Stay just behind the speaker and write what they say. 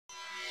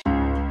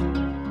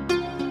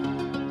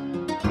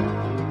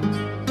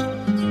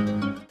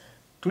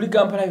Tuli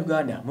Kampala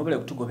Uganda mubale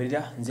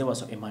kutugoberera nze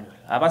waso Emmanuel.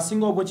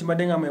 Abasinga obwo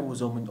kimadenga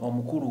mwebuzo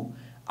omukuru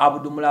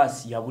ABdul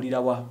Mulasi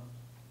yabulirawa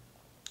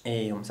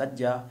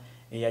omusajja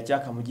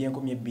yachaka mu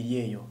 2002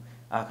 eyo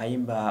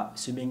akayimba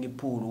swimming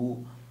pool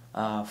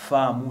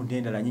farm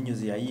ndendala nyinyo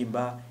ze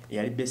yayimba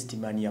yali best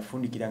man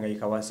yafundikiranga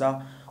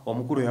ikawasa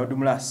omukuru ABdul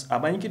Mulasi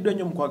amanyikiddwa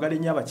nnyo mu kwagala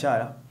nnyo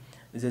abakyala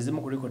ze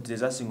zimu ku record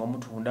zasinga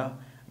omutunda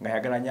nga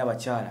yagala nnyo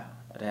abakyala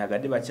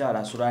atayagadde bakyala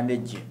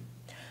asulandeje.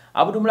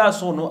 ABdul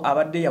Mulasi ono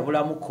abadde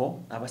yabulamuko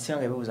abasinga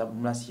bebuza ABdul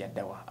Mulasi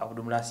yaddawa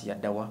ABdul Mulasi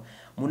yaddawa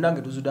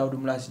munange tuzuda ABdul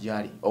Mulasi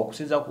jali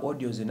okusinza ku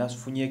audio ze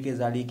nasufunyeke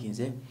za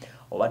leakinze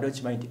obadde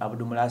okimanyi nti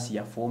ABdul Mulasi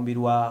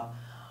yafumbirwa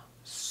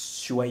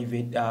shuwa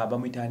event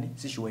bamwitane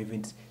si shuwa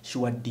events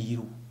shuwa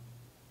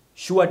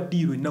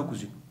diru ennaku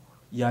zino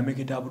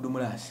yameketa ABdul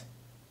Mulasi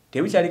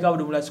tebikyalika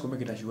ABdul Mulasi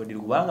kumeketa shuwa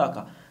diru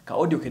kubanga ka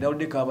audio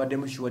kedawudde kabadde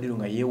mu shuwa diru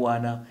nga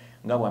yewana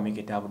nga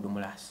bwameketa ABdul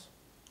Mulasi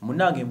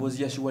munange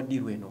emboozi ya shuwa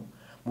diru eno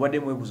mubadde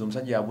mwebuzo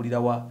omusajja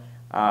yabulirawa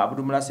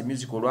ABdul Mulasi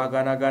music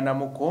olwagana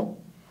muko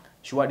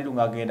shuwa diru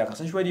ngagenda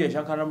kasa shuwa diru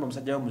yachankana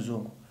n'omusajja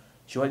w'omuzungu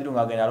shuwa diru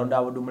ngagenda alonda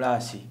ABdul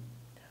Mulasi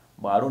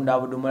bwalonda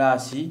ABdul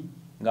Mulasi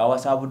nga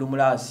wasa ABdul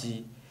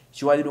Mulasi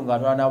shuwa diru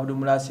ngatwala ABdul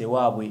Mulasi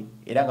ewaabwe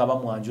era nga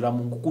bamwanjula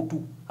mu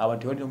nkukutu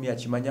abantu bali nomu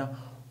yakimanya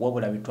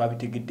wabula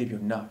bitwabitegedde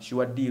byonna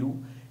shuwa diru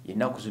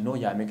ennaku zino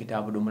yameketa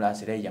ABdul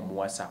Mulasi era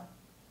yamuwasa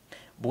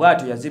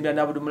bwatyo yazimbira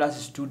n'ABdul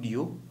Mulasi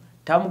studio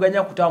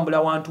tamuganya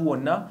kutambula wantu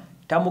wonna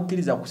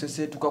tamukkiriza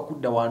kusesetuka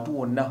kudda wantu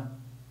wonna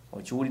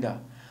okiwulira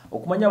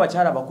okumanya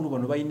abakyala abakulu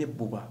bano bayine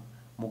ebbuba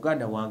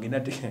muganda wange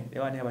nate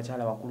ewani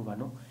abakyala abakulu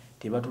bano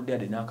tebatudde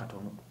ade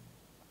n'akatono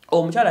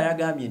omukyala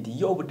yagambye nti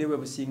ye obudde bwe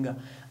businga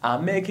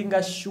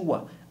making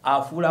sure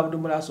afuula ABdul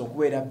Mulasi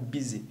okubeera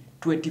busy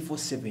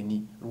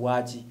 24/7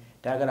 lwaki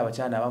tayagala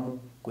abakyala abamu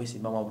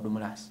kwesimbamu ABdul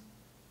Mulasi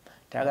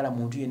tayagala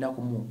muntu yenna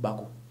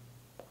kumubbako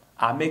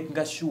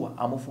making sure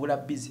amufuula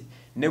busy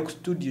ne ku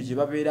studio je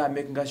babeera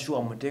making sure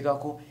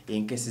amuteekako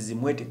enkesi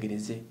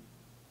zimwetegereze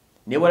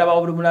ne bolaba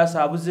ABdul Mulasi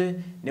abuze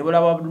ne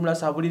bolaba ABdul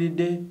Mulasi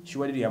abuliridde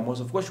shuwa diru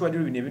yamuwasa of course shuwa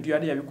diru bino ebintu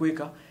yali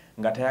yabikweka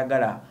nga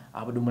tayagala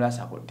ABdul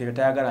Mulasi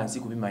tayagala nsi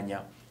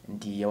kubimanya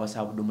nti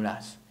yawasa ABdul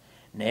Mulasi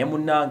naye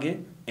munnange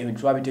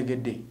ebintu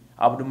twabitegedde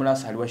ABdul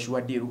Mulasi aliwa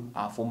shuwa diru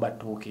afumba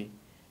tooke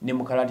ne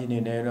mukalati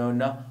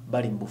nena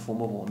bali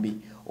mbufumbo bombi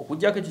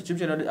okujjako ekikibu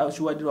kyonna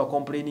shuwa diru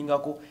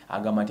akomplainingako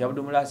agamba nti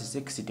ABdul Mulasi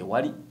sexy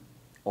tewali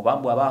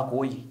obambu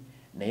abaakooye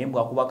naye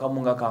mbwa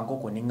akubakamu nga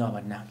kankoko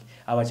n'engamba nange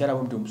abakyala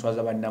bombi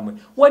omuswaza bannamwe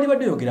wali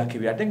badde yogera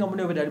kebira ate nga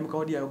munne ali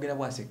mukawadi ayogera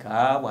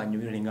bwaseka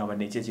bwanyumira n'engamba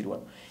n'ekyekiri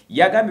wano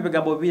yagambye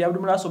bigambo bibiri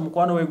ABdul Mulasi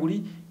omukwano we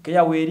guli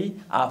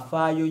keyaweeri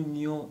afaayo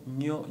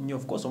nnyo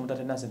of course omuntu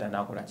atena sente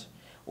anaakola ki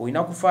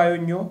olina kufaayo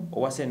nnyo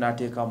owase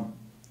n'ateekamu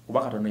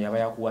kuba katono yaba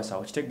yakuwasa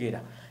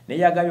okitegeera naye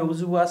yagambye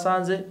obuzibu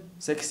bwasanze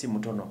sexy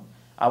mutono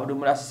ABdul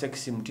Mulasi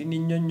sexy mutini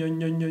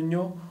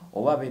nnyo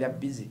oba abeera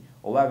busy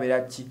oba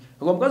abeera ki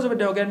omukazi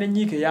obadde ayogera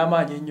n'ennyiike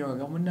ey'amaanyi ennyo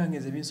nga munnange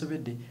nze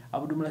binsobedde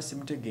ABdul Mulasi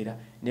mutegeera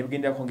ne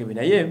bigenderako ngebe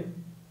naye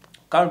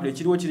kantu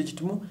ekiriwo kiri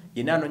kitumu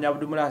yenna anoonya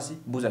ABdul Mulasi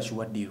buuza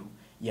shuwa diru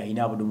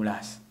yalina ABdul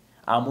Mulasi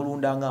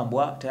amulunda nga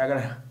mbwa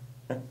tayagala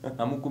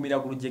amukumira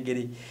ku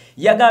lujegere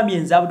yagambye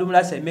nze ABdul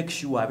Mulasi make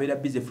sure abeera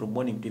busy from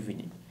morning to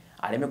evening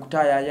aleme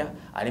kutaayaya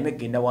aleme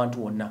kugenda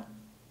wantu wonna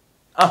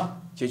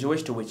kyekyo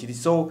wekito bwe kiri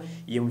so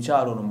ye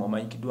mukyalo ono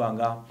amanyikiddwa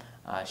nga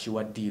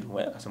shuwa diru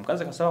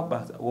kasomukazi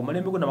kasaba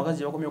omulembe gonna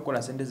amakazi yabakomye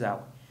okukola sente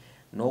zaabwe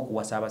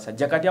n'okuwasa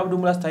abasajja kati ABdul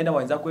Mulasi talina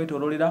wayinza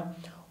kwetololera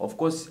of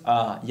course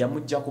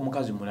yamujja ku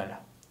mukazi mulala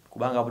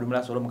kubanga ABdul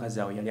Mulasi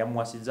olw'omukazi awe yali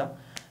amuwasizza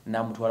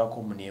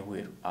n'amutwalako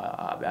muneebweru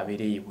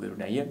abeere ebweru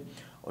naye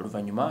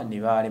oluvannyuma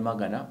ne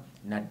balemagana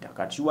nadda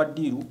kati shuwa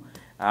diru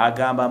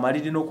agamba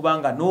amalire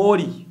n'okubanga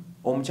n'oli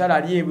omukyala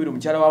ali ebweru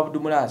omukyala wa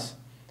ABdul Mulasi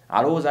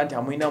alowooza nti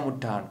amulinamu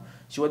 5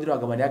 shuwa diru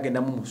agamba naye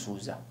agenda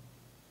mumusuuza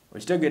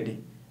okitegedde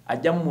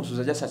ajja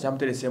mumusuuza jasa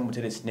kyamuterese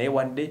muteresi naye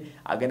wadde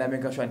agenda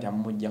make sure nti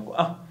amumujjako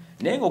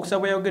naye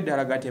ng'okusaba yayogedde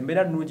alaga ati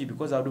embeera nnungi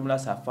because ABdul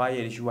Mulasi afaayo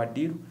eri shuwa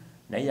diru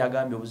naye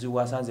yagambye obuzibu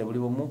bwasanze buli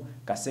bumu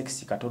ka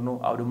sexy katono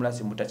ABdul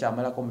Mulasi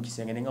mutakyamalako mu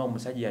kisenge nenga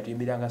omusajja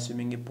yatuyimbiranga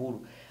swimming pool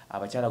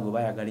abakyala gwe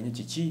bayagala ennyo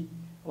kiki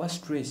wa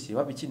stress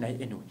wa biki naye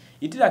anyway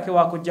itirake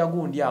wako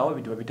jagundi awo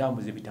bintu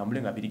babitambuze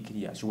bitambule nga biri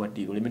clear shuwa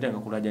diru lemetanga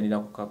kulajanira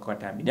ku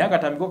katambi naye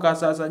akatambi ko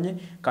kasaasanye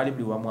kali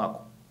buli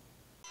wamwako